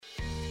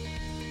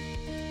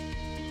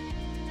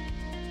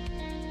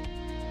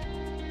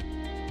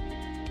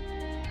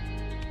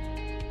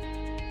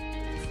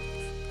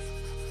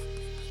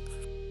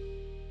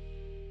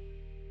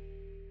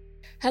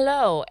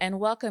Hello, and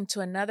welcome to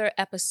another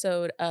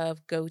episode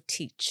of Go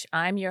Teach.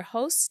 I'm your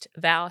host,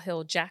 Val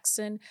Hill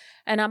Jackson,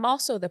 and I'm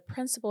also the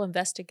principal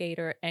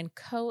investigator and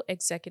co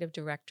executive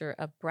director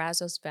of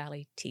Brazos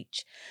Valley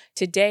Teach.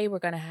 Today, we're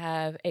going to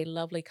have a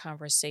lovely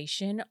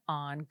conversation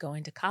on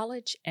going to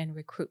college and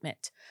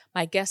recruitment.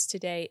 My guest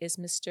today is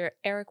Mr.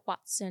 Eric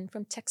Watson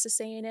from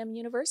Texas A&M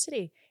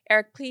University.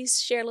 Eric,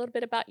 please share a little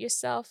bit about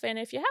yourself, and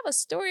if you have a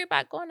story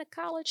about going to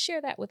college,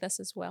 share that with us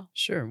as well.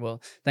 Sure.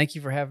 Well, thank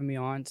you for having me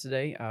on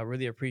today. I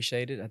really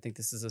appreciate it. I think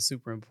this is a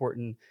super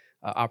important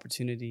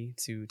opportunity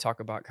to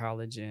talk about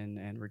college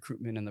and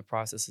recruitment and the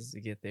processes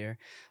to get there.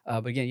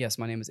 But again, yes,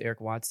 my name is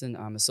Eric Watson.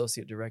 I'm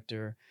Associate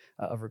Director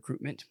of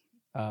Recruitment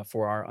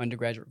for our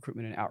undergraduate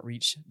recruitment and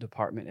outreach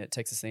department at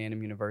Texas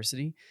A&M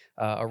University,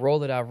 a role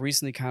that I've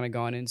recently kind of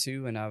gone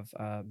into, and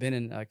I've been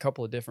in a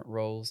couple of different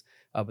roles,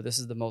 but this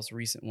is the most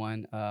recent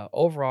one.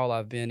 Overall,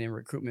 I've been in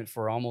recruitment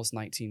for almost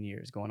 19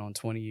 years, going on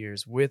 20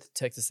 years with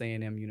Texas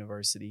A&M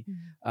University,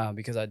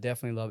 because I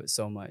definitely love it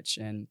so much.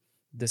 And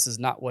this is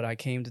not what I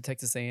came to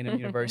Texas A&M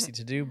University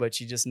to do,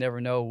 but you just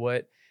never know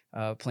what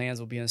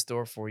plans will be in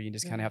store for you. You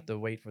just kind of have Right. to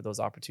wait for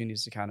those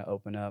opportunities to kind of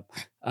open up.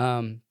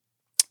 Um,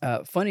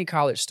 Funny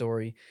college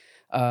story.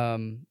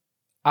 Um,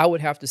 I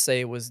would have to say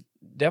it was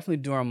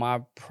definitely during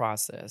my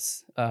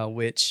process,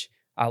 which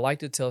I like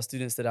to tell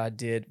students that I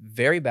did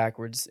very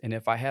backwards. And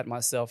if I had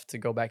myself to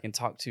go back and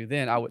talk to,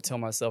 then I would tell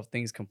myself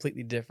things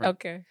completely different.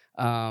 Okay.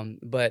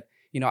 But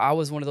I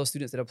was one of those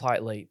students that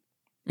applied late,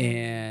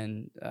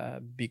 Mm.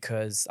 and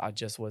because I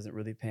just wasn't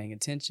really paying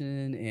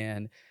attention,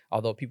 and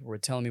although people were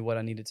telling me what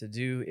I needed to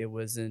do,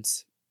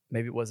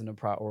 maybe it wasn't a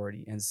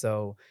priority, and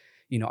so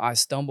I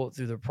stumbled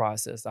through the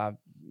process. I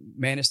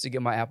managed to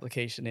get my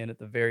application in at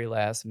the very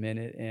last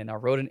minute, and I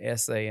wrote an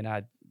essay, and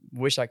I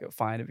wish I could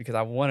find it because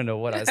I want to know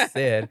what I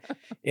said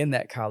in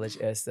that college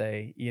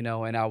essay,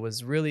 and I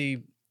was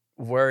really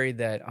worried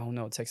that, oh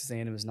no, Texas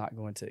A&M is not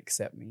going to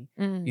accept me,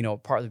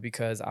 Mm. partly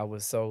because I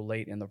was so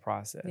late in the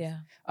process. Yeah.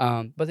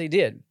 But they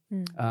did.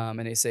 Mm.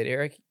 And they said,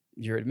 Eric,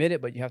 you're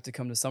admitted, but you have to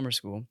come to summer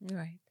school.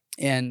 Right.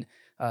 And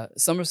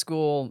summer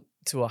school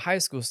to a high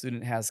school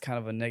student has kind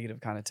of a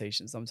negative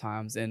connotation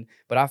sometimes.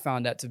 But I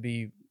found that to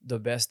be the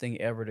best thing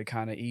ever to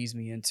kind of ease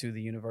me into the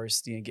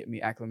university and get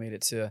me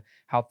acclimated to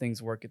how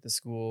things work at the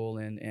school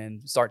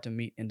and start to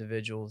meet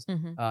individuals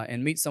Mhm.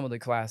 and meet some of the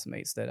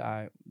classmates that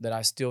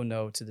I still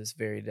know to this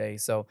very day.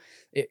 So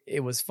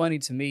it was funny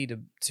to me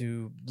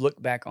to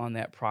look back on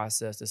that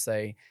process to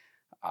say,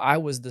 I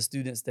was the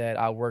students that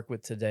I work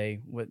with today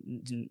with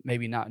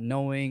maybe not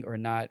knowing or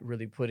not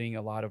really putting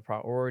a lot of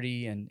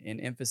priority and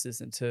emphasis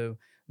into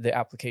the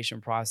application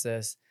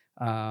process.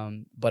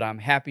 But I'm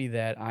happy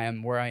that I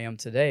am where I am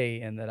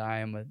today and that I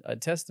am a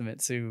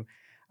testament to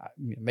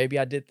maybe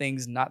I did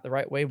things not the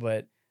right way,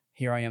 but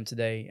here I am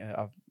today.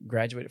 I've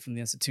graduated from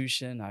the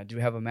institution. I do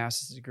have a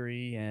master's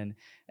degree, and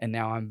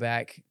now I'm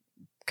back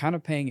kind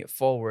of paying it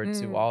forward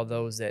to all Mm.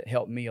 those that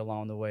helped me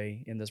along the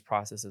way in this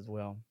process as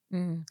well.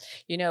 Mm.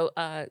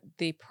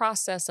 The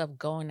process of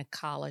going to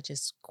college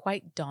is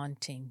quite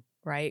daunting,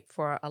 right,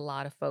 for a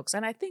lot of folks.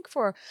 And I think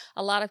for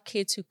a lot of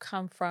kids who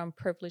come from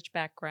privileged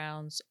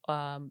backgrounds,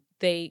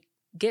 they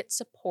get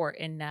support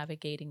in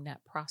navigating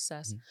that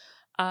process.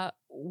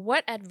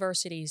 What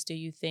adversities do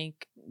you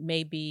think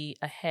may be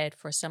ahead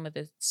for some of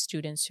the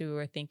students who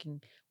are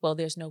thinking, well,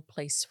 there's no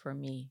place for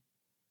me?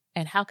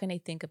 And how can they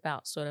think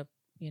about sort of,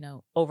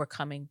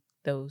 overcoming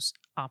those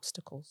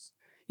obstacles?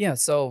 Yeah,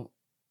 so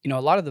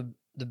a lot of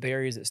the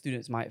barriers that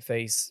students might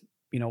face,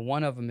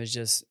 one of them is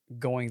just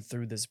going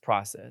through this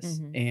process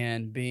Mhm.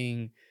 and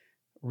being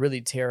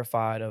really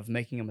terrified of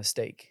making a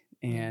mistake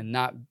Yeah. and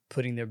not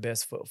putting their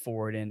best foot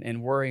forward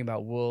and worrying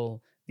about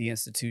will the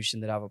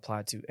institution that I've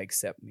applied to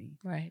accept me.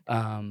 Right.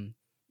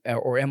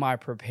 Or am I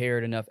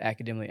prepared enough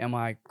academically? Am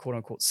I quote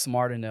unquote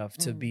smart enough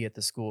to Mm. be at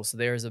the school? So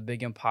there's a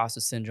big imposter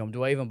syndrome.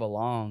 Do I even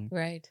belong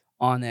Right.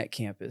 on that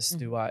campus?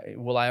 Mhm.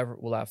 Will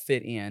I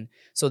fit in?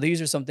 So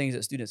these are some things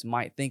that students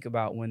might think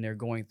about when they're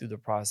going through the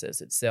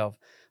process itself.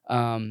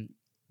 Um,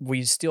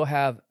 we still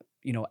have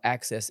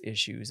access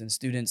issues, and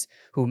students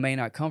who may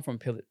not come from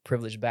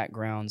privileged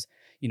backgrounds,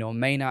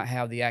 may not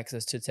have the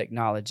access to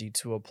technology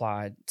to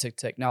apply to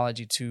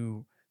technology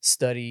to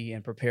study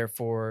and prepare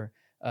for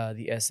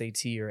the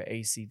SAT or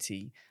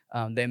ACT.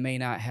 They may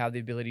not have the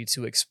ability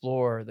to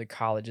explore the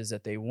colleges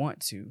that they want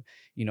to.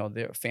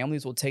 Their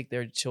families will take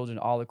their children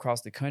all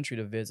across the country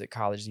to visit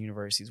colleges and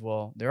universities.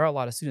 Well, there are a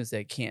lot of students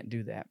that can't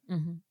do that.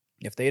 Mhm.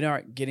 If they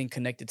aren't getting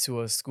connected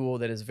to a school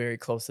that is very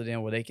close to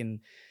them where they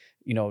can,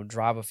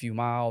 drive a few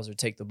miles or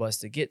take the bus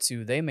to get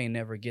to, they may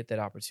never get that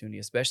opportunity,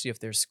 especially if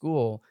their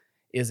school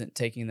isn't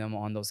taking them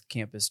on those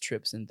campus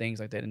trips and things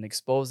like that and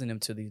exposing them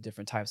to these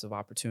different types of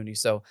opportunities.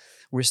 So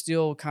we're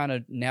still kind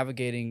of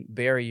navigating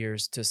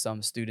barriers to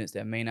some students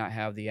that may not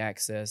have the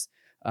access.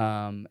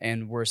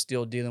 And we're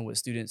still dealing with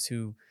students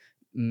who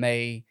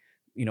may,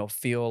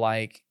 feel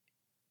like,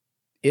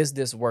 is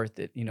this worth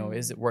it?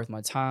 Is it Mm. worth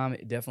my time?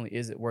 It definitely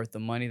is it worth the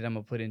money that I'm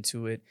gonna put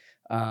into it?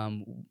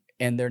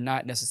 And they're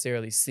not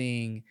necessarily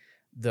seeing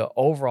the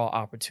overall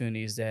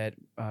opportunities that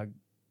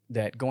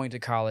that going to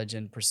college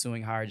and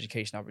pursuing higher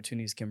education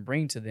opportunities can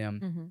bring to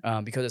them,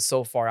 Hmm. because it's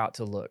so far out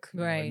to look,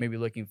 Right. maybe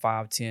looking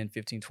 5, 10,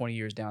 15, 20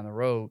 years down the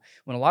road,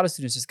 when a lot of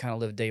students just kind of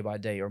live day by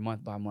day or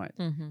month by month.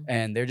 Hmm.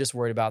 And they're just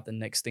worried about the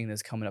next thing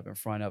that's coming up in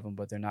front of them,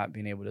 but they're not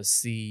being able to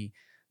see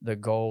the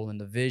goal and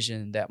the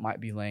vision that might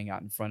be laying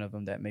out in front of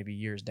them that may be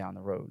years down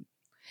the road.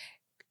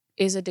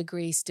 Is a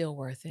degree still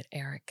worth it,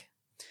 Eric?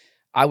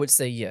 I would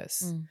say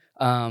yes.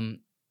 Mm. Um,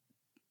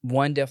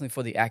 One, definitely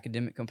for the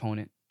academic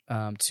component,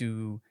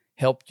 to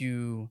help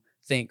you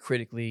think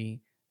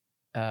critically,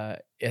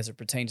 as it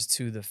pertains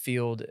to the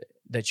field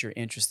that you're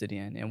interested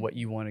in and what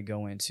you want to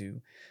go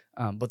into.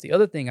 But the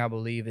other thing I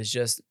believe is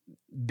just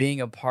being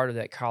a part of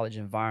that college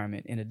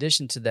environment. In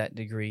addition to that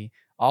degree,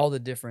 all the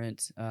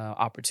different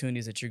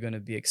opportunities that you're going to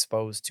be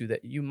exposed to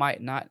that you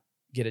might not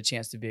get a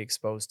chance to be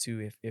exposed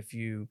to if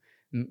you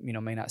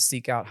may not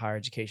seek out higher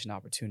education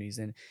opportunities,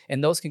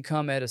 and those can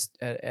come at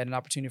an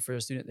opportunity for a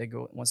student that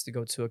wants to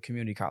go to a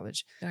community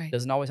college. Right.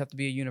 Doesn't always have to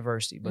be a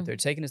university, but they're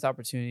Hmm. taking this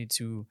opportunity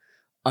to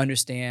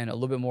understand a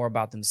little bit more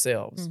about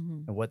themselves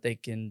Hmm. and what they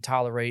can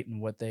tolerate and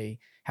what they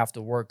have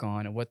to work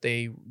on and what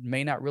they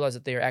may not realize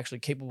that they are actually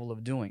capable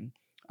of doing,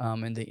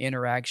 and the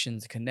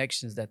interactions,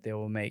 connections that they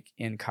will make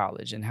in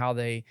college and how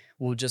they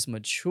will just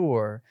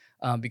mature,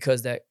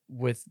 because that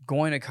with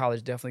going to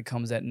college definitely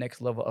comes that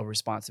next level of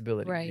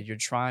responsibility. Right. You're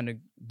trying to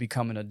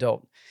become an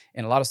adult,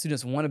 and a lot of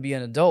students want to be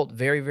an adult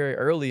very, very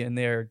early in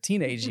their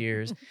teenage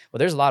years. But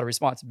there's a lot of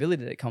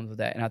responsibility that comes with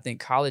that, and I think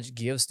college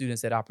gives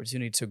students that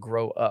opportunity to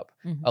grow up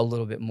Hmm. a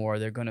little bit more.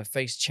 They're going to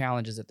face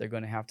challenges that they're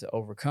going to have to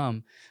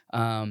overcome,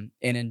 and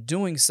in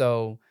doing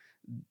so,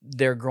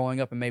 they're growing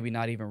up and maybe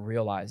not even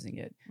realizing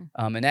it.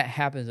 And that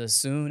happens as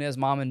soon as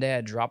mom and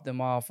dad drop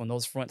them off on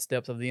those front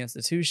steps of the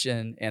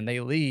institution and they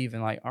leave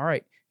and like, all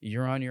right,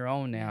 you're on your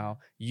own Yeah. now.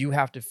 You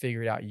have to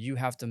figure it out. You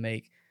have to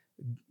make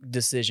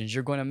decisions.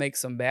 You're going to make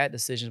some bad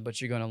decisions, but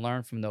you're going to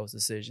learn from those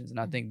decisions. And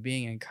I Mhm. think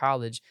being in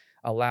college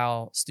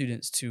allow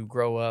students to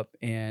grow up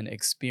and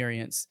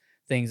experience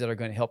things that are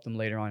going to help them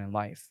later on in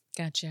life.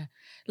 Gotcha.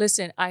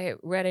 Listen, I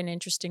read an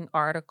interesting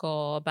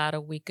article about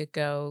a week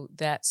ago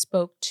that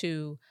spoke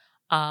to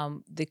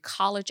the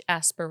college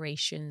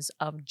aspirations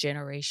of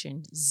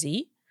Generation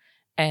Z.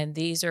 And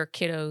these are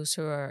kiddos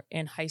who are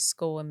in high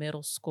school and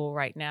middle school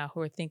right now who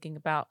are thinking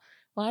about,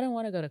 well, I don't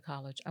want to go to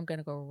college. I'm going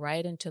to go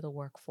right into the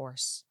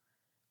workforce.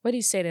 What do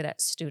you say to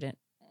that student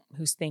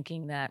who's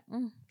thinking that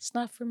it's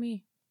not for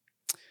me?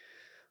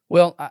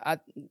 Well,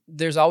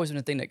 there's always been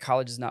a thing that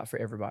college is not for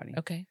everybody.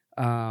 Okay.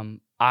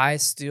 I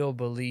still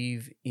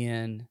believe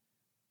in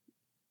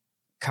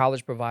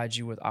college provides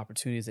you with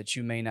opportunities that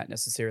you may not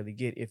necessarily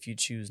get if you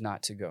choose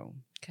not to go.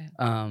 Okay.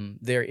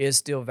 There is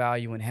still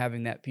value in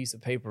having that piece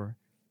of paper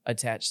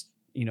attached,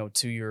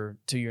 to your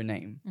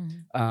name,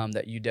 Hmm.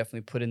 that you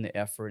definitely put in the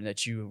effort and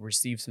that you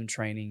receive some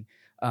training,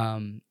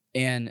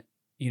 and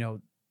you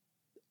know,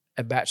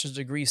 a bachelor's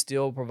degree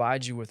still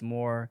provides you with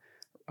more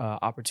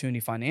opportunity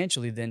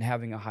financially than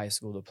having a high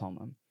school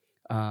diploma.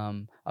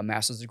 A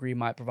master's degree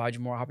might provide you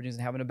more opportunities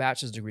than having a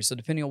bachelor's degree. So,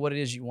 depending on what it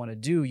is you want to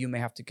do, you may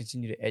have to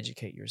continue to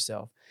educate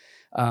yourself.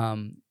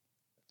 Um,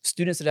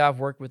 Students that I've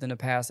worked with in the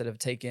past that have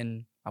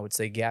taken, I would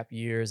say, gap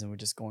years and were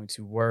just going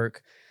to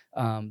work,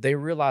 they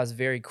realize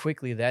very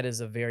quickly that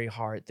is a very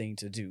hard thing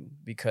to do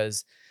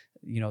because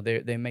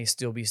they may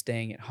still be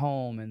staying at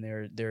home and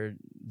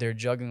they're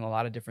juggling a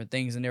lot of different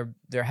things and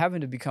they're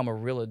having to become a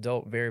real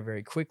adult very,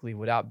 very quickly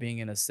without being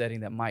in a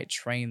setting that might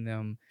train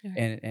them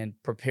Right. and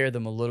prepare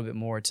them a little bit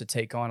more to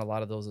take on a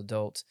lot of those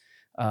adult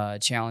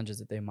challenges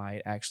that they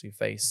might actually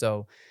face.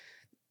 So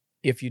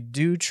if you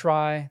do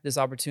try this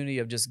opportunity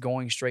of just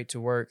going straight to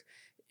work,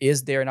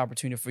 is there an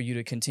opportunity for you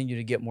to continue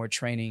to get more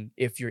training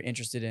if you're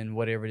interested in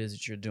whatever it is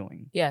that you're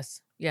doing?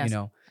 Yes. you Yes.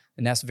 know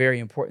and that's very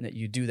important that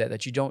you do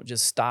that you don't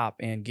just stop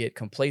and get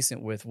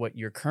complacent with what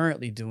you're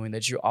currently doing,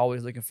 that you're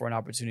always looking for an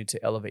opportunity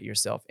to elevate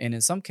yourself, and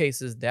in some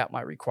cases that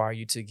might require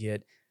you to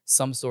get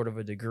some sort of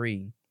a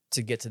degree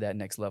to get to that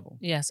next level.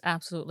 Yes,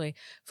 absolutely.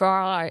 For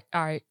all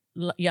our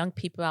young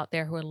people out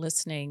there who are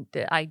listening,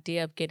 the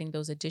idea of getting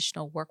those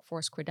additional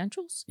workforce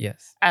credentials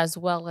Yes. as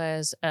well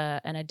as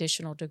an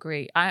additional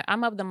degree,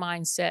 I'm of the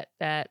mindset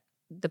that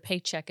the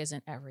paycheck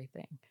isn't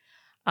everything.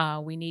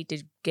 We need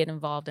to get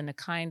involved in the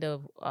kind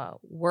of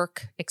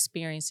work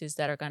experiences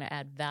that are going to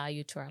add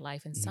value to our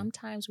life. And Mhm.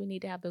 sometimes we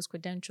need to have those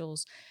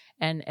credentials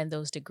and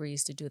those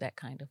degrees to do that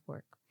kind of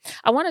work.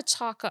 I want to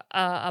talk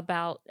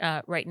about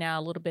right now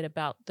a little bit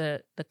about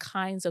the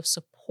kinds of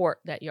support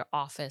that your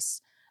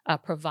office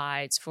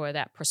provides for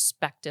that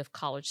prospective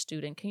college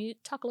student. Can you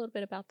talk a little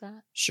bit about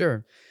that?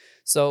 Sure.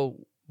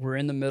 So we're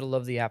in the middle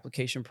of the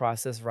application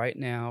process right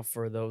now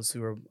for those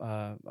who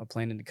are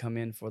planning to come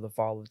in for the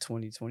fall of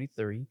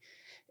 2023.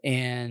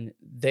 And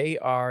they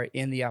are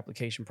in the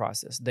application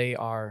process. They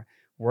are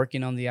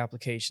working on the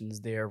applications.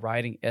 They're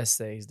writing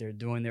essays. They're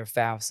doing their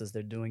FAFSAs.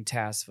 They're doing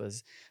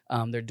TASFAs.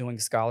 They're doing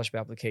scholarship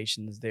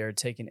applications. They're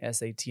taking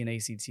SAT and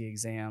ACT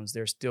exams.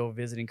 They're still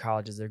visiting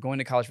colleges. They're going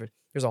to college.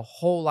 There's a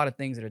whole lot of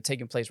things that are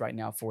taking place right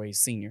now for a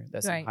senior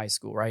that's in Right. high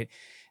school, right?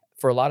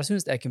 for a lot of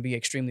students, that can be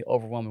extremely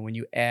overwhelming when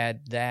you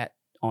add that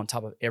on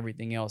top of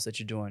everything else that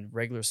you're doing,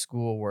 regular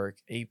schoolwork,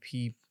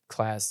 AP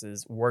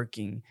classes,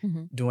 working,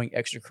 Hmm. doing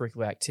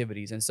extracurricular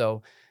activities. And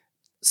so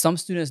some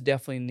students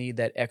definitely need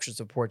that extra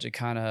support to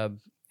kind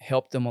of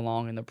help them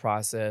along in the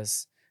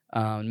process,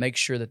 make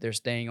sure that they're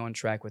staying on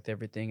track with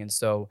everything. And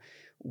so,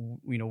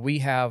 we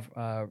have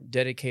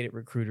dedicated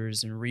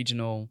recruiters and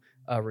regional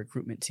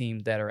recruitment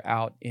teams that are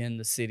out in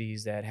the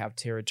cities that have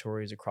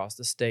territories across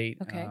the state,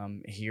 Okay.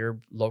 here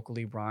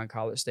locally, Bryan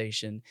College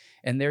Station.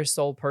 And their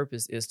sole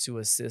purpose is to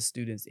assist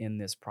students in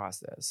this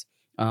process.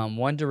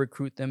 One, to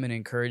recruit them and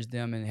encourage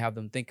them and have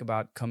them think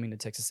about coming to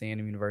Texas A&M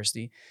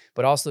University,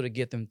 but also to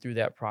get them through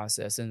that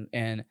process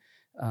and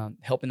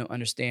helping them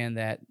understand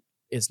that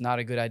it's not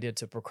a good idea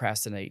to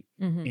procrastinate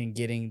Hmm. in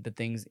getting the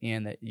things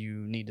in that you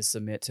need to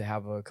submit to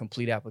have a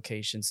complete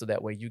application, so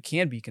that way you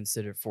can be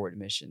considered for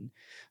admission.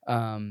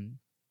 Um,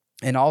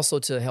 and also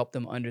to help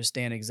them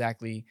understand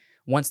exactly,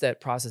 once that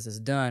process is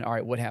done, all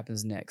right, what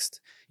happens next?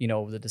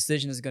 The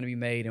decision is going to be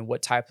made, and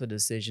what type of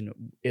decision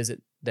is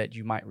it that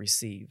you might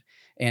receive,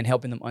 and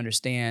helping them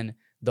understand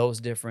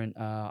those different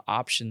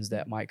options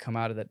that might come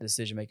out of that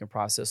decision making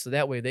process, so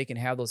that way they can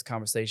have those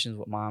conversations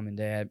with mom and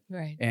dad,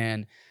 Right.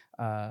 and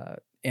uh,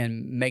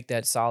 and make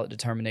that solid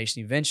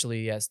determination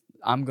eventually. Yes,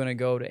 I'm going to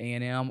go to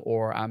A&M,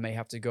 or I may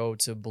have to go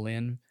to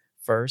Blinn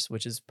first,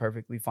 which is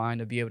perfectly fine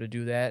to be able to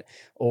do that.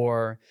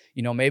 Or,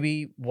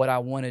 maybe what I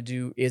want to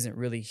do isn't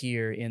really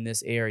here in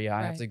this area.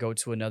 I have Right. to go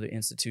to another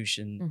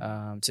institution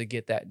Hmm. to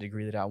get that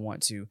degree that I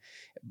want to.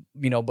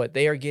 But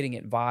they are getting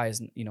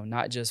advised,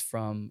 not just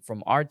from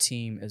our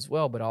team as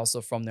well, but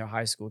also from their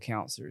high school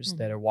counselors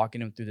that Hmm. are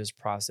walking them through this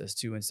process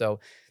too. And so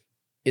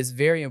it's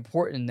very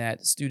important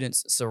that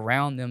students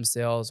surround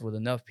themselves with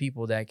enough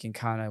people that can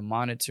kind of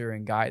monitor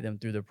and guide them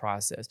through the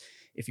process.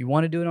 If you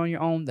want to do it on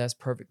your own, that's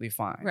perfectly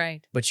fine.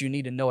 Right. But you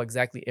need to know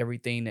exactly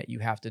everything that you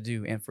have to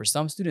do. And for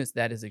some students,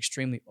 that is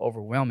extremely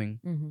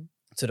overwhelming, Hmm.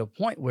 to the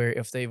point where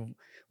if they've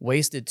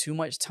wasted too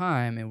much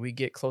time and we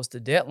get close to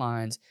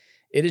deadlines,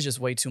 it is just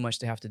way too much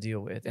to have to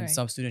deal with. And Right.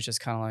 some students just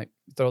kind of like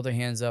throw their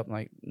hands up,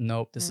 like,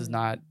 nope, this is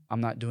not, Mm.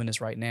 I'm not doing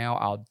this right now.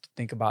 I'll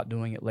think about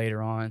doing it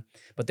later on.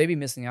 But they be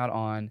missing out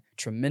on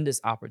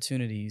tremendous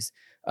opportunities.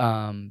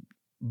 Um,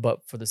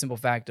 but for the simple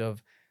fact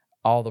of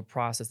all the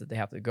process that they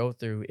have to go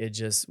through, it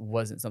just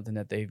wasn't something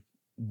that they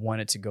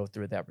wanted to go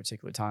through at that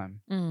particular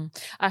time. Mm.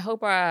 I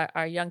hope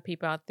our young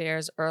people out there,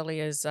 as early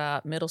as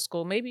middle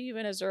school, maybe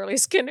even as early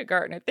as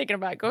kindergarten, are thinking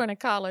about going to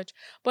college.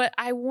 But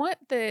I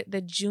want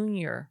the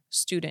junior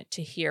student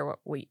to hear what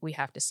we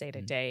have to say Mhm.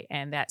 today,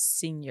 and that's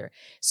senior.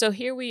 So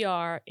here we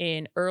are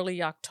in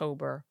early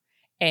October,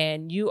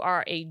 and you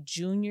are a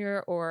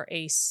junior or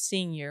a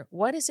senior.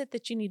 What is it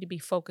that you need to be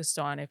focused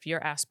on if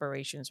your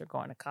aspirations are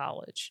going to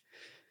college?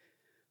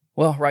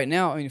 Well, right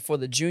now, I mean, for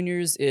the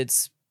juniors,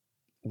 it's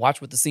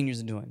watch what the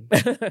seniors are doing.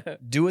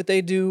 Do what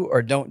they do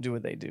or don't do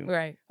what they do.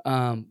 Right.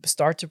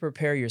 Start to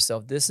prepare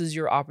yourself. This is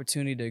your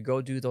opportunity to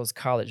go do those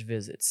college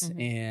visits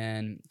Hmm.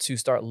 and to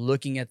start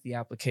looking at the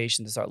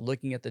application, to start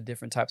looking at the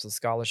different types of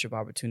scholarship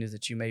opportunities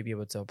that you may be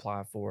able to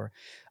apply for.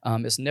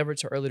 It's never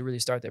too early to really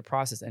start that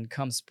process. And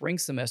come spring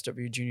semester of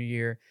your junior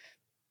year,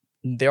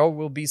 there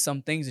will be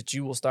some things that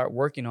you will start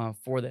working on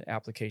for the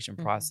application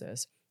Hmm.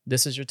 process.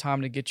 This is your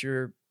time to get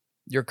your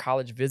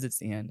college visits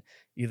in,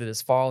 either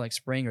this fall, like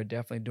spring, or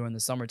definitely during the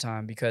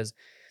summertime. Because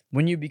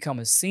when you become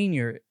a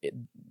senior,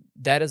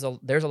 there's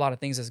a lot of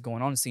things that's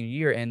going on in senior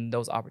year, and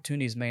those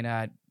opportunities may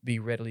not be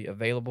readily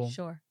available.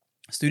 Sure.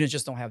 Students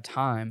just don't have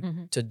time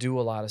Hmm. to do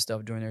a lot of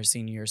stuff during their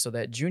senior year. So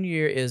that junior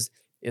year is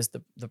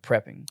the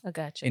prepping, I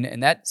got you.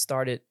 and that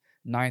started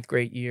ninth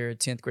grade year,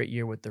 10th grade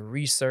year with the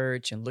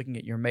research and looking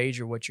at your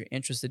major, what you're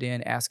interested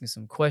in, asking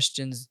some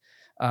questions,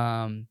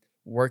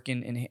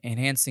 working and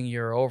enhancing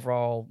your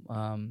overall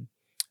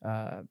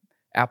uh,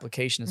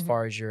 application as Hmm.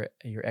 far as your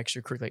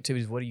extracurricular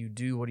activities. What do you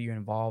do? What are you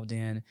involved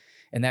in?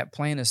 And that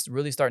plan is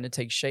really starting to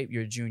take shape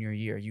your junior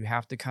year. You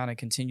have to kind of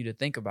continue to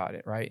think about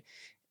it, right?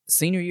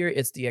 Senior year,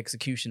 it's the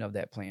execution of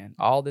that plan.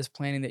 All this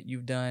planning that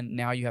you've done,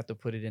 now you have to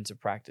put it into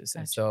practice.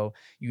 And Gotcha. so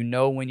you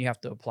know when you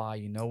have to apply,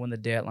 you know when the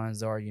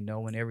deadlines are, you know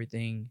when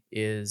everything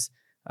is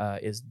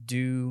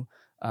due.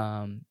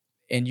 Um,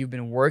 and you've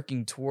been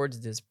working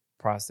towards this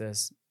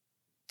process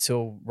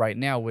till right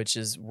now, which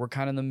is we're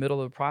kind of in the middle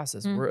of the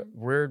process. We're Hmm.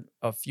 we're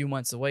a few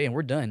months away and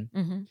we're done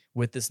Hmm.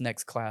 with this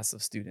next class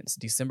of students.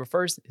 December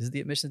 1st is the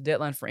admissions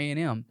deadline for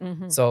A&M.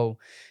 Hmm. So,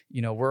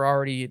 we're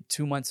already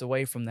 2 months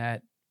away from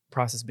that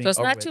process So being it's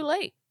over not with. too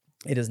late.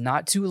 It is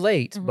not too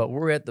late, Hmm. but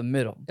we're at the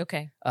middle.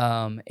 Okay.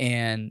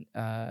 And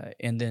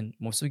then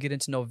once we get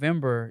into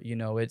November,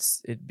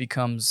 it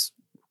becomes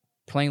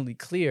plainly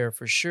clear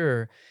for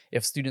sure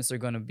if students are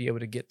going to be able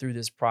to get through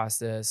this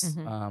process,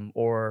 Hmm.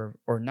 or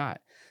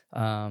not.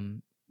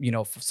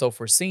 So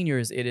for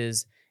seniors, it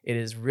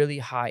is really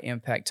high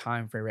impact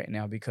time frame right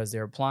now, because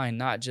they're applying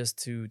not just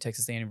to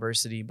Texas A&M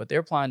University, but they're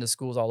applying to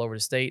schools all over the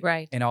state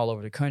Right. and all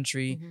over the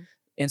country. Hmm.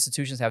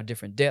 Institutions have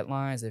different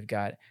deadlines. They've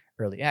got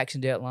early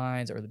action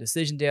deadlines, early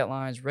decision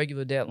deadlines,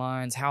 regular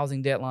deadlines,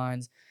 housing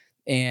deadlines.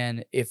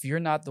 And if you're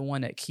not the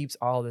one that keeps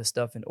all this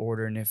stuff in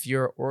order, and if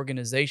your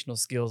organizational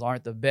skills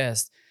aren't the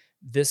best,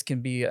 this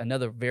can be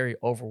another very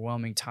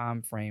overwhelming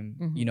time frame,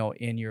 Hmm.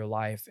 in your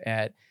life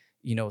at,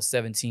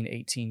 17,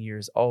 18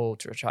 years old,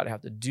 to try to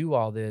have to do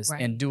all this and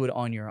Right. do it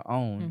on your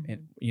own,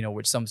 and, Hmm.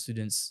 which some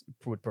students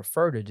would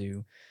prefer to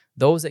do.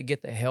 Those that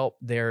get the help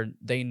there,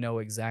 they know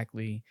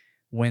exactly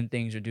when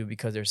things are due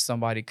because there's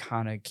somebody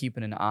kind of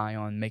keeping an eye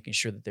on making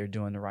sure that they're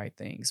doing the right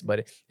things.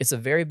 But it's a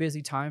very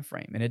busy time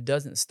frame and it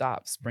doesn't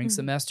stop. Spring Hmm.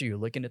 semester, you're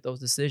looking at those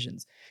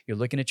decisions. You're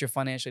looking at your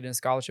financial aid and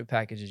scholarship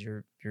packages.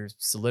 You're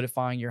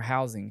solidifying your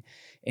housing,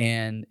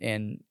 and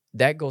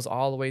that goes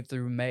all the way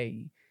through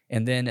May.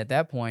 And then at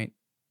that point,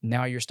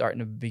 now you're starting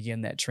to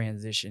begin that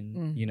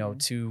transition, Hmm.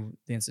 to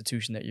the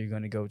institution that you're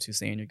going to go to,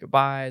 saying your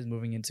goodbyes,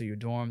 moving into your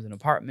dorms and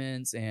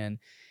apartments, and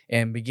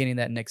beginning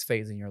that next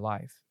phase in your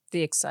life.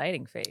 The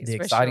exciting phase, The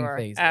for exciting sure.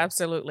 phase, yes.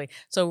 Absolutely.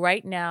 So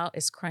right now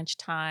is crunch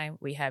time.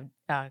 We have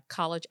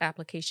college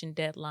application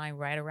deadline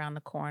right around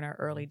the corner,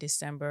 Mhm. early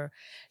December.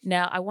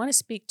 Now, I want to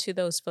speak to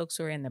those folks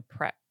who are in the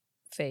prep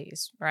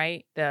phase,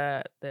 right?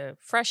 The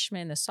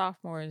freshmen, the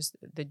sophomores,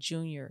 the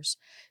juniors.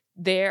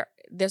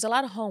 There's a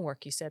lot of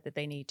homework you said that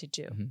they need to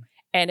do. Mhm.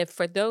 And if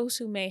for those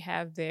who may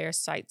have their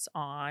sights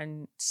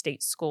on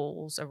state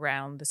schools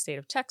around the state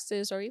of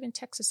Texas or even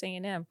Texas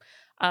A&M,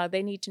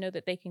 they need to know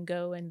that they can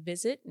go and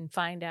visit and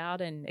find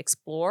out and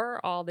explore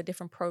all the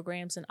different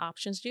programs and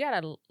options. You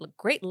got a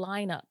great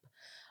lineup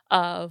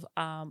of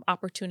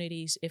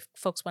opportunities if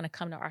folks want to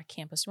come to our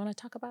campus. You want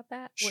to talk about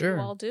that? What you Sure.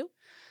 all do?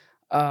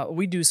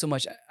 We do so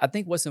much. I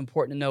think what's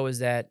important to know is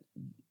that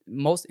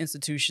most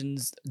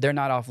institutions, they're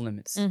not off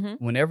limits.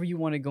 Mm-hmm. Whenever you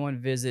want to go and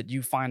visit,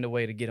 you find a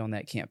way to get on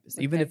that campus,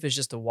 even Okay. if it's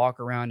just to walk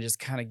around and just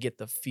kind of get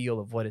the feel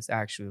of what it's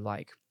actually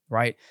like,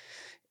 right?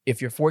 If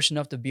you're fortunate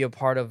enough to be a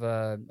part of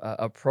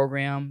a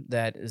program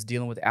that is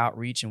dealing with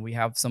outreach, and we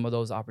have some of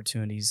those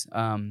opportunities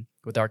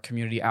with our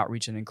community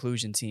outreach and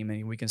inclusion team,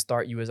 and we can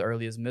start you as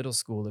early as middle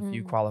school if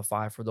you Mm.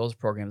 qualify for those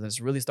programs. And it's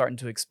really starting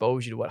to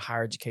expose you to what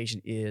higher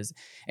education is,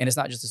 and it's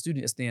not just a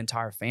student; it's the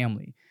entire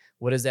family.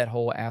 What does that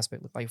whole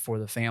aspect look like for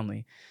the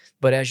family?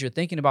 But as you're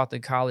thinking about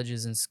the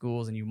colleges and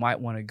schools, and you might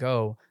want to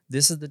go,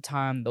 this is the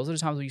time. Those are the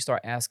times when you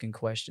start asking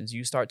questions.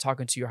 You start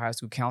talking to your high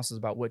school counselors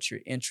about what you're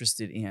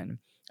interested in.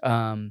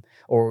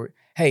 Or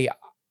hey,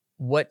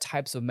 what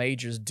types of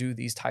majors do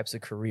these types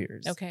of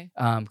careers? Okay.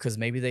 Because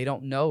maybe they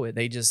don't know it.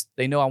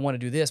 They know I want to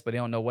do this, but they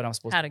don't know what I'm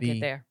supposed How to to get be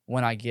there?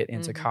 when I get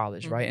into Mm-hmm.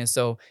 college, right? Mm-hmm. And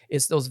so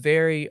it's those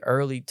very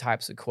early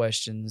types of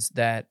questions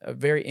that are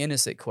very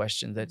innocent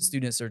questions that Mm-hmm.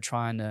 students are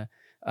trying to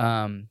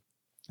um,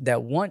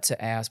 that want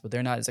to ask, but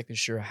they're not exactly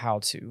sure how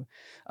to.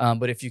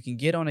 But if you can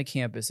get on a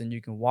campus and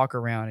you can walk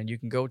around and you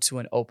can go to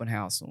an open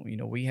house,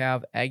 we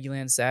have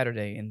Aggieland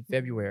Saturday in Mm-hmm.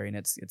 February, and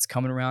it's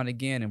coming around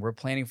again, and we're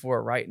planning for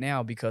it right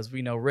now because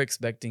we know we're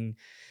expecting,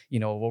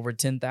 over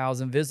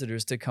 10,000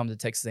 visitors to come to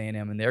Texas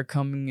A&M, and they're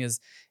coming as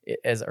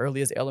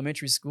early as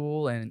elementary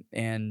school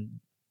and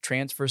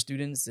transfer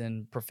students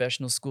and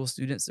professional school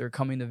students that are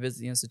coming to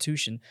visit the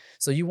institution.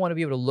 So you want to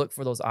be able to look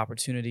for those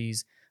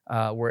opportunities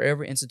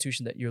wherever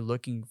institution that you're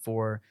looking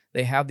for.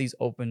 They have these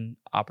open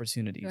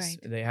opportunities. Right.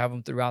 They have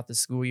them throughout the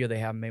school year. They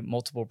have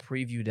multiple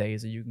preview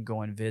days that you can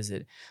go and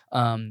visit.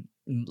 A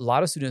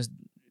lot of students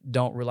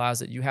don't realize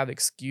that you have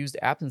excused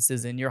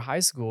absences in your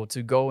high school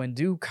to go and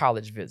do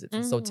college visits.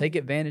 And so take Mm-hmm.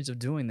 advantage of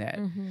doing that.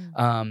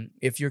 Mm-hmm.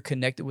 If you're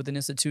connected with an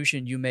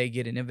institution, you may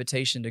get an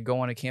invitation to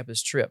go on a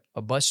campus trip,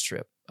 a bus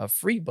trip, a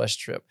free bus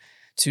trip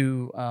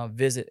to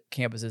visit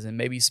campuses and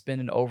maybe spend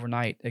an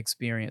overnight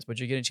experience, but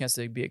you're getting a chance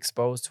to be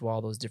exposed to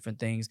all those different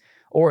things,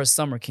 or a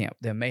summer camp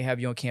that may have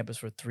you on campus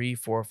for 3,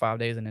 4, or 5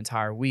 days, an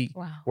entire week,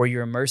 Wow. where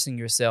you're immersing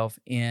yourself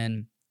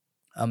in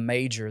a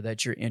major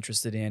that you're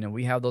interested in. And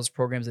we have those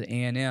programs at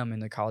A&M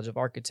and the College of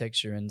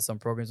Architecture, and some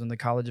programs in the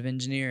College of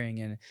Engineering,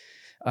 and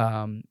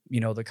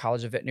the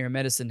College of Veterinary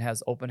Medicine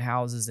has open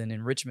houses and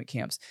enrichment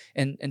camps.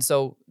 And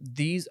so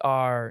these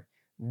are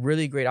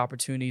really great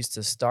opportunities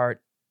to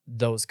start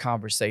those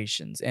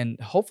conversations and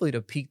hopefully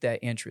to pique that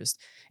interest.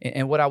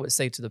 And what I would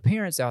say to the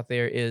parents out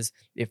there is,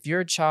 if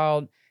your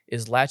child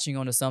is latching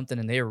onto something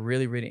and they're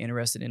really, really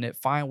interested in it,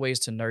 find ways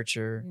to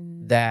nurture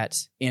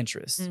that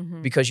interest,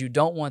 Mm-hmm. because you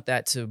don't want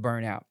that to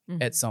burn out at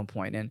Mm-hmm. some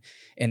point.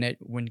 And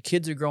when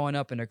kids are growing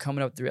up and they're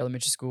coming up through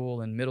elementary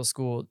school and middle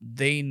school,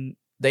 they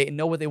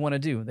know what they want to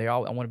do. They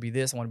all, I want to be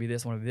this, I want to be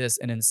this, I want to be this.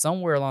 And then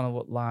somewhere along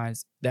the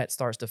lines, that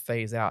starts to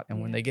phase out. And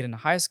when Yeah. they get into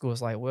high school,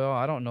 it's like, well,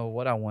 I don't know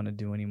what I want to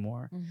do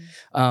anymore.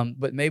 Mm-hmm.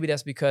 But maybe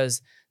that's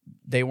because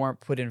they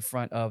weren't put in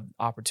front of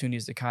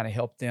opportunities to kind of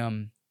help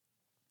them,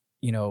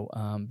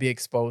 be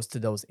exposed to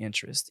those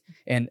interests,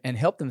 and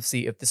help them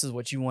see if this is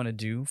what you want to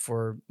do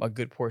for a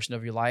good portion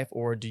of your life,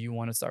 or do you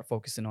want to start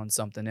focusing on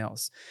something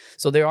else.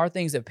 So there are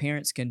things that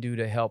parents can do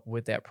to help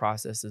with that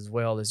process, as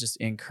well as just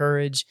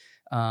encourage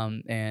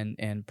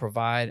and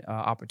provide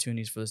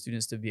opportunities for the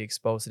students to be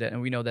exposed to that.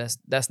 And we know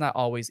that's not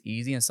always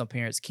easy, and some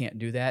parents can't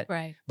do that.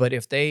 Right. But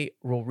if they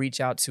will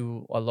reach out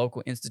to a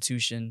local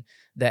institution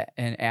that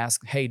and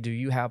ask, "Hey, do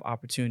you have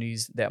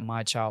opportunities that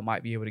my child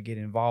might be able to get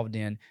involved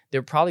in?"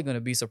 They're probably going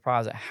to be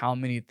surprised at how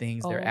many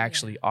things there Oh yeah.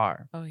 actually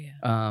are. Oh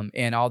yeah.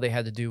 And all they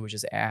had to do was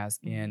just ask,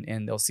 and Mhm.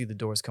 and they'll see the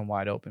doors come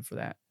wide open for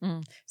that.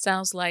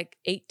 Sounds like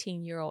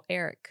 18-year-old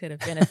Eric could have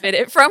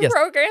benefited from Yes,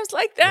 programs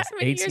like that yes,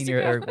 many years 18-year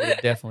ago. Eric would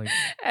have definitely.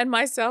 And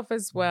myself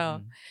as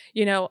well.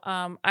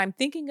 Mhm. I'm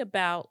thinking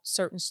about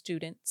certain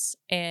students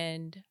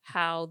and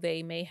how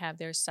they may have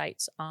their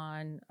sights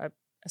on a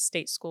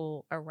state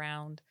school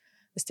around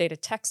the state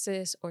of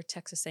Texas or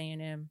Texas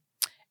A&M.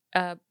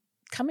 Uh,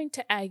 Coming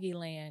to Aggie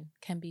Land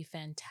can be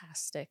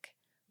fantastic.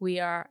 We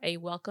are a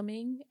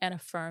welcoming and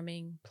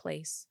affirming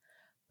place.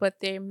 But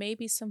there may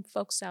be some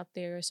folks out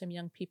there, some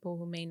young people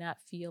who may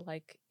not feel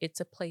like it's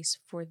a place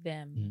for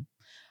them.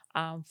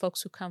 Mhm.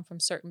 Folks who come from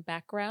certain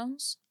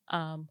backgrounds,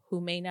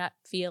 who may not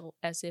feel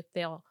as if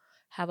they'll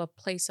have a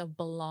place of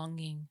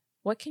belonging.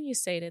 What can you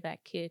say to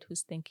that kid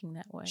who's thinking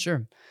that way?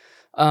 Sure.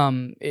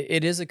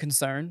 It is a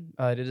concern.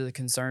 It is a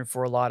concern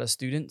for a lot of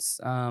students,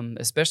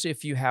 especially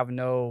if you have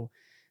no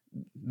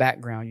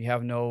background, you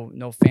have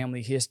no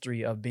family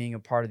history of being a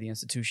part of the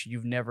institution.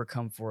 You've never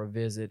come for a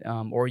visit,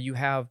 or you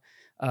have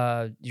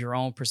your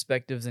own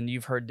perspectives and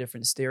you've heard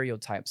different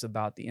stereotypes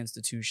about the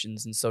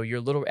institutions, and so you're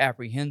a little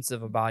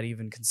apprehensive about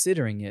even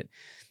considering it.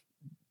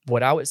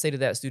 What I would say to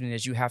that student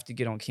is you have to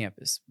get on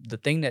campus. The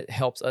thing that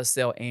helps us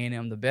sell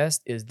A&M the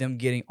best is them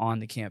getting on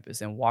the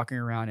campus and walking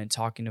around and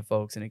talking to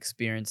folks and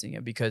experiencing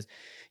it, because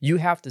you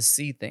have to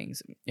see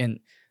things. And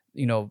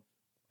you know,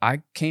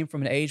 I came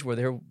from an age where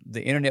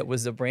the internet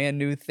was a brand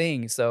new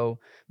thing. So,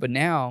 but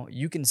now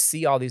you can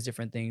see all these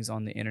different things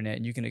on the internet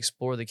and you can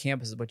explore the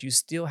campuses, but you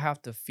still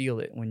have to feel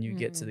it when you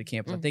get to the Mhm,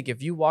 campus. I think mhm.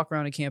 if you walk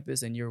around a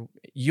campus and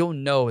you'll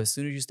know as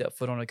soon as you step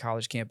foot on a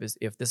college campus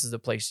if this is a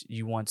place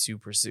you want to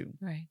pursue.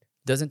 Right.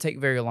 Doesn't take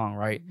very long,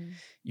 right? Mhm,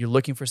 You're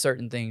looking for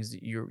certain things.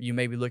 You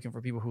may be looking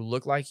for people who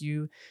look like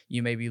you.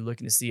 You may be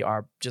looking to see,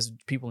 are just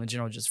people in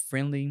general just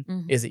friendly?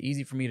 mhm, Is it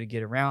easy for me to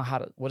get around?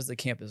 What does the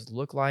campus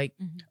look like?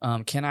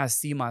 mhm. Can I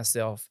see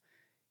myself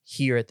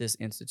here at this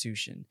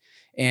institution?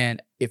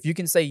 And if you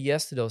can say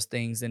yes to those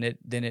things, then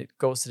it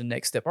goes to the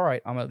next step. All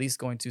right, I'm at least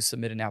going to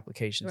submit an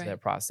application to Right.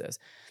 that process.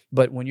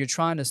 But when you're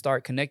trying to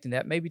start connecting,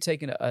 that maybe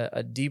taking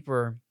a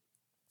deeper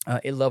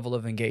a level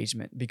of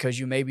engagement, because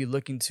you may be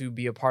looking to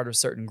be a part of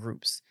certain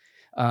groups.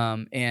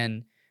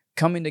 And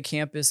coming to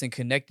campus and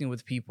connecting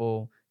with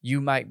people, you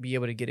might be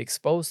able to get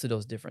exposed to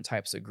those different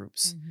types of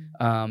groups.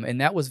 Mhm. And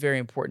that was very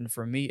important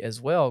for me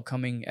as well,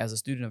 coming as a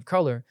student of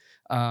color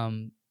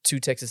to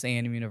Texas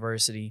A&M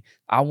University.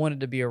 I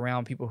wanted to be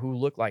around people who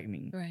look like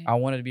me. Right. I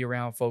wanted to be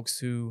around folks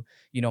who,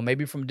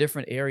 maybe from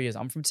different areas.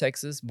 I'm from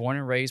Texas, born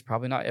and raised,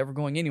 probably not ever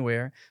going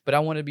anywhere, but I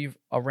wanted to be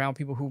around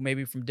people who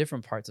maybe from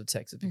different parts of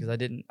Texas, because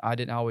Mhm. I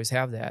didn't always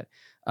have that.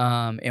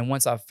 And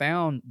once I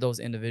found those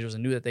individuals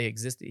and knew that they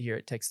existed here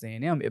at Texas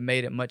A&M, it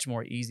made it much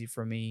more easy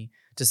for me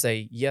to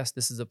say, yes,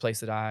 this is a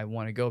place that I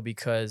want to go,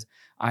 because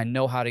I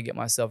know how to get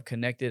myself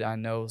connected. I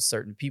know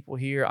certain people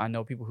here. I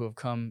know people who have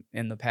come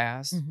in the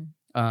past. Mhm.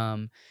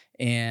 Um,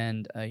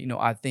 and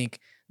I think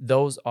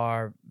those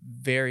are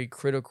very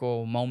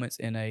critical moments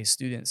in a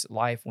student's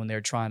life when they're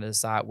trying to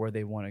decide where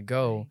they want to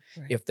go.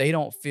 Right. Right. If they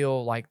don't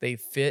feel like they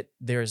fit,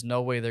 there's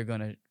no way they're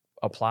going to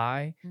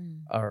apply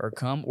Mm. or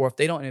come. Or if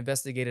they don't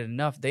investigate it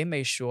enough, they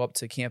may show up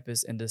to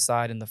campus and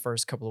decide in the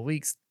first couple of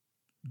weeks,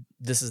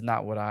 this is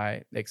not what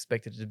I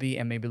expected it to be,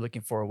 and maybe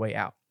looking for a way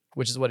out,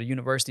 which is what a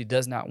university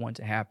does not want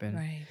to happen.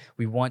 Right.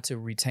 We want to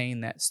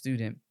retain that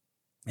student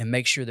and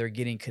make sure they're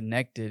getting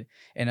connected,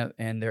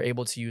 and they're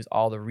able to use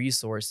all the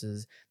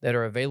resources that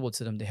are available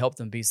to them to help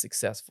them be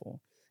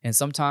successful. And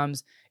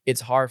sometimes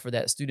it's hard for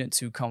that student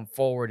to come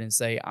forward and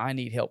say, I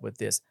need help with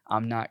this.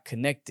 I'm not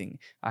connecting.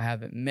 I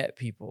haven't met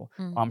people.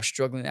 Mm. Or I'm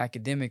struggling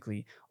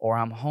academically, or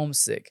I'm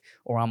homesick,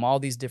 or I'm all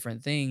these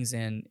different things.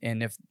 And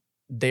if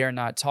they're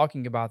not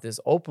talking about this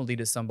openly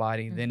to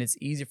somebody, Mm. then it's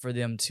easy for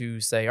them to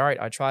say, all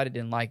right, I tried it,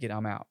 didn't like it,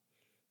 I'm out.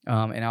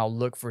 And I'll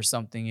look for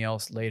something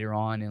else later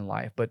on in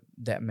life, but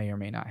that may or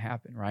may not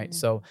happen, right? Mhm.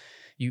 So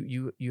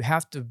you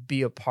have to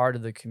be a part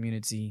of the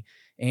community.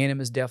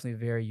 A&M is definitely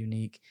very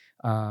unique,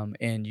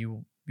 and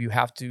you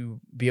have to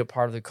be a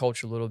part of the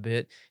culture a little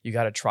bit. You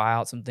got to try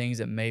out some things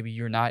that maybe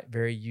you're not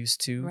very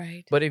used to,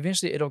 Right. but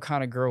eventually it'll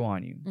kind of grow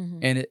on you, Mhm.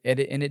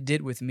 and it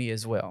did with me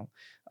as well.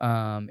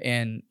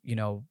 And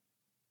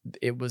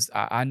it was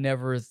I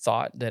never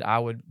thought that I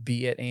would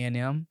be at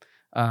A&M.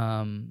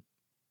 Um,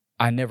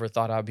 I never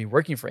thought I'd be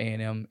working for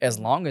A&M as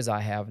Mhm. long as I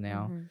have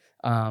now.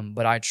 Mhm.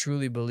 But I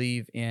truly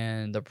believe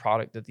in the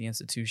product that the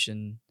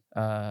institution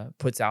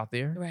puts out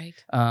there. Right.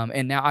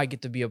 And now I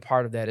get to be a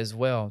part of that as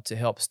well, to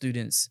help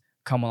students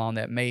come along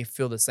that may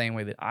feel the same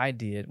way that I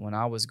did when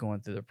I was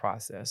going through the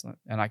process.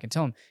 And I can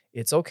tell them,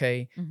 it's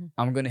okay. Mhm.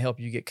 I'm going to help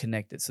you get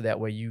connected, so that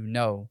way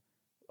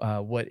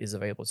what is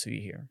available to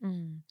you here.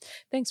 Mm.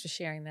 Thanks for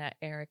sharing that,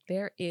 Eric.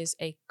 There is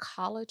a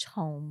college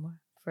home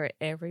for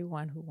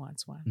everyone who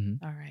wants one. Mhm.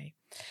 All right.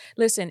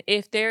 Listen,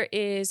 if there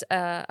is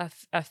a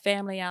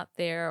family out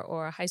there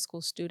or a high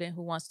school student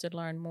who wants to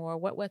learn more,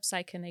 what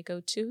website can they go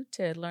to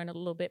learn a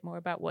little bit more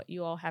about what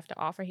you all have to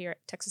offer here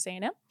at Texas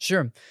A&M?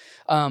 Sure.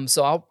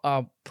 So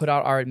I'll put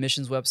out our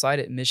admissions website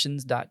at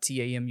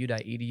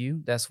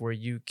admissions.tamu.edu. That's where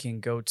you can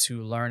go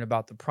to learn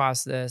about the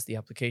process, the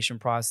application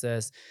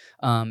process,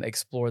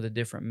 explore the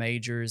different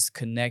majors,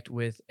 connect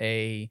with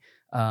a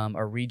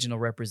regional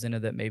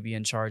representative that may be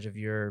in charge of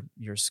your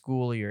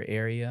school or your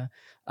area.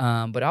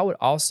 But I would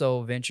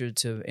also venture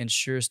to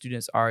ensure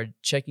students are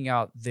checking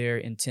out their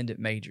intended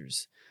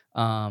majors,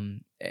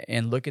 and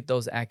look at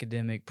those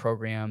academic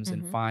programs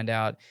and Mm-hmm. find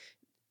out,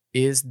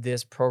 is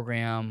this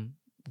program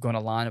going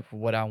to line up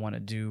with what I want to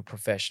do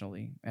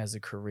professionally as a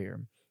career?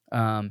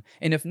 And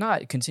if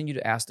not, continue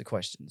to ask the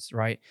questions,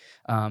 right?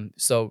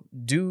 So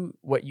do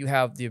what you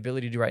have the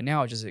ability to do right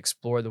now, just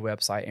explore the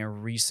website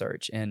and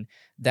research. And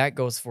that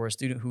goes for a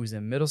student who's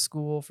in middle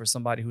school, for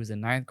somebody who's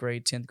in ninth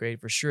grade, 10th grade,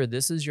 for sure.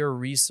 This is your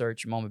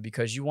research moment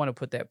because you want to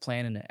put that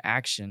plan into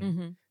action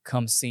Mm-hmm.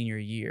 come senior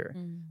year.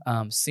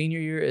 Mm. Senior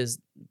year is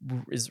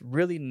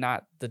really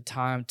not the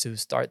time to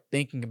start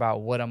thinking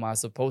about what am I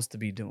supposed to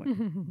be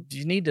doing.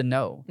 You need to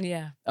know.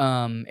 Yeah.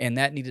 And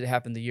that needed to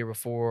happen the year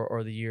before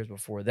or the years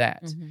before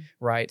that, Mm-hmm.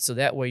 right? So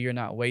that way you're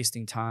not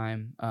wasting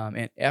time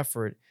and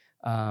effort,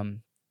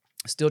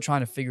 still trying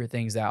to figure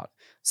things out.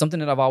 Something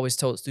that I've always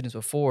told students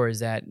before is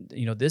that,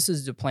 this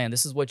is the plan.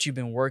 This is what you've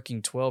been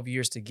working 12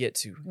 years to get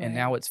to. And Right.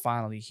 now it's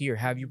finally here.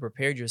 Have you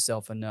prepared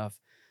yourself enough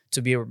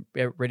to be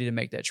ready to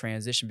make that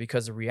transition?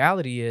 Because the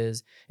reality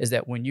is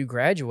that when you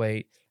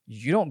graduate,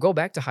 you don't go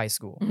back to high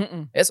school.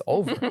 Mm-mm. It's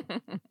over.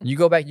 You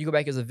go back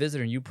as a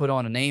visitor and you put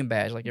on a name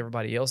badge like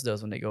everybody else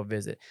does when they go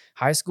visit.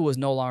 High school is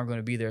no longer going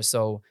to be there.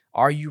 So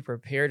are you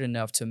prepared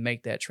enough to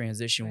make that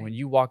transition Right. when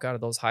you walk out of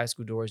those high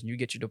school doors and you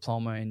get your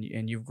diploma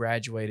and you've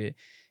graduated?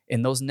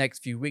 In those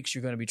next few weeks,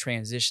 you're going to be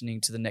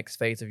transitioning to the next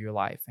phase of your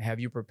life. Have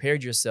you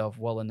prepared yourself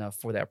well enough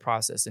for that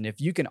process? And if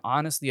you can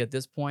honestly, at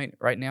this point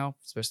right now,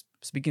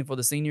 speaking for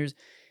the seniors,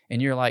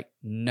 and you're like,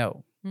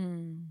 no,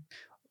 Mm.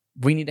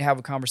 we need to have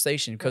a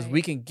conversation because Right.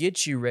 we can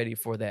get you ready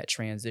for that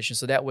transition.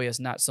 So that way it's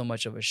not so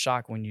much of a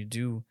shock when you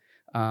do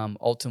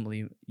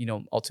ultimately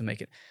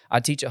make it. I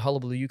teach a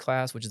Hullabaloo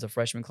class, which is a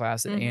freshman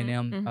class at Mm-hmm.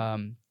 A&M.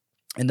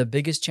 Mm-hmm. And the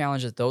biggest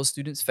challenge that those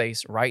students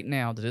face right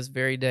now to this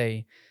very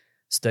day,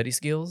 study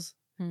skills,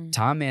 Mm.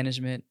 time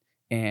management,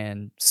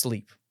 and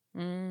sleep.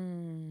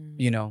 Mm.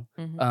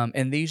 Mm-hmm.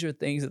 And these are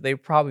things that they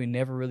probably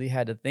never really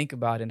had to think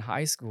about in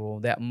high school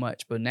that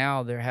much, but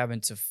now they're having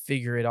to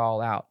figure it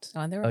all out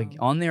On their own.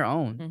 on their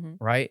own, Mm-hmm.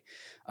 right?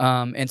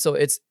 And so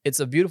it's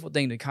a beautiful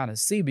thing to kind of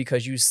see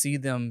because you see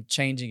them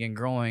changing and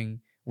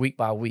growing week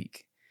by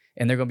week,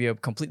 and they're going to be a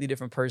completely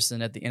different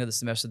person at the end of the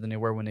semester than they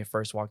were when they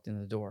first walked in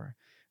the door,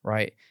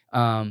 right?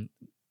 And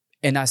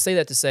I say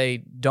that to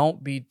say,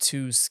 don't be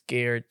too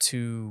scared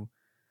to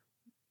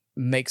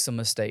make some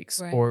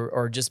mistakes Right.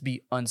 or just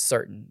be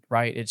uncertain,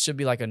 right? It should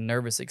be like a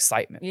nervous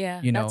excitement.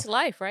 Yeah. You know, That's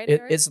life, right, it,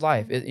 Eric? it's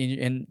life.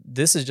 Mhm. And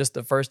this is just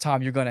the first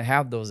time you're going to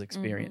have those Mhm.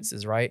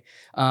 experiences, right?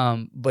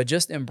 But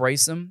just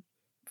embrace them,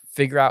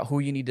 figure out who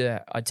you need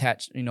to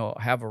attach,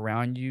 have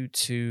around you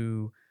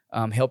to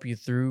help you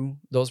through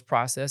those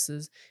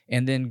processes,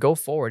 and then go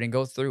forward and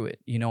go through it,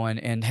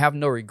 and have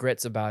no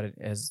regrets about it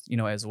as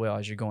well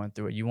as you're going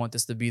through it. You want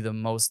this to be one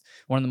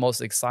of the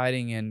most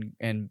exciting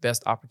and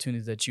best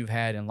opportunities that you've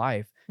had in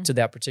life to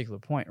that particular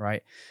point,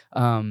 right?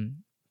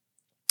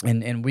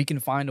 And we can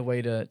find a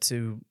way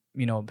to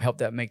help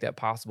make that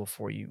possible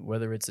for you,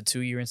 whether it's a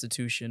 2-year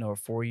institution or a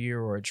 4-year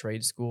or a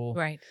trade school.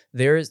 Right.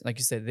 There is, like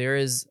you said, there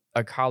is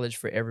a college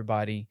for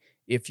everybody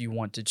if you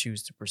want to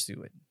choose to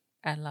pursue it.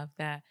 I love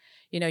that.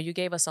 You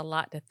gave us a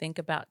lot to think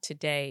about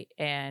today.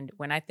 And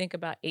when I think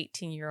about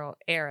 18-year-old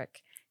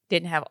Eric,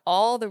 didn't have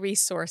all the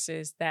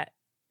resources that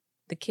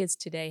the kids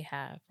today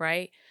have,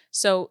 right?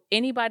 So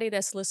anybody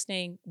that's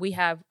listening, we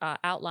have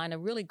outlined a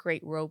really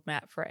great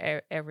roadmap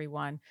for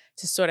everyone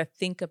to sort of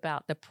think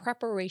about. The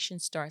preparation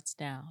starts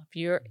now. If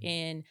you're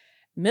in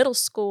middle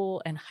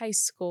school and high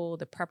school,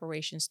 the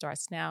preparation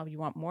starts now. If you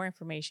want more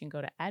information,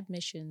 go to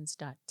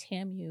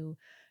admissions.tamu.edu.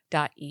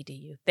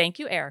 Thank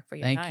you, Eric, for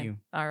your Thank time. you.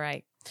 All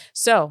right.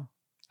 So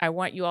I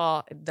want you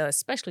all,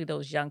 especially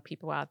those young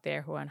people out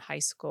there who are in high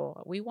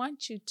school, we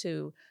want you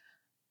to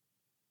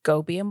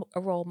go be a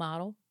role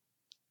model,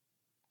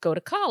 go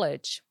to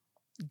college,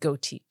 go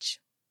teach.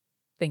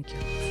 Thank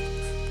you.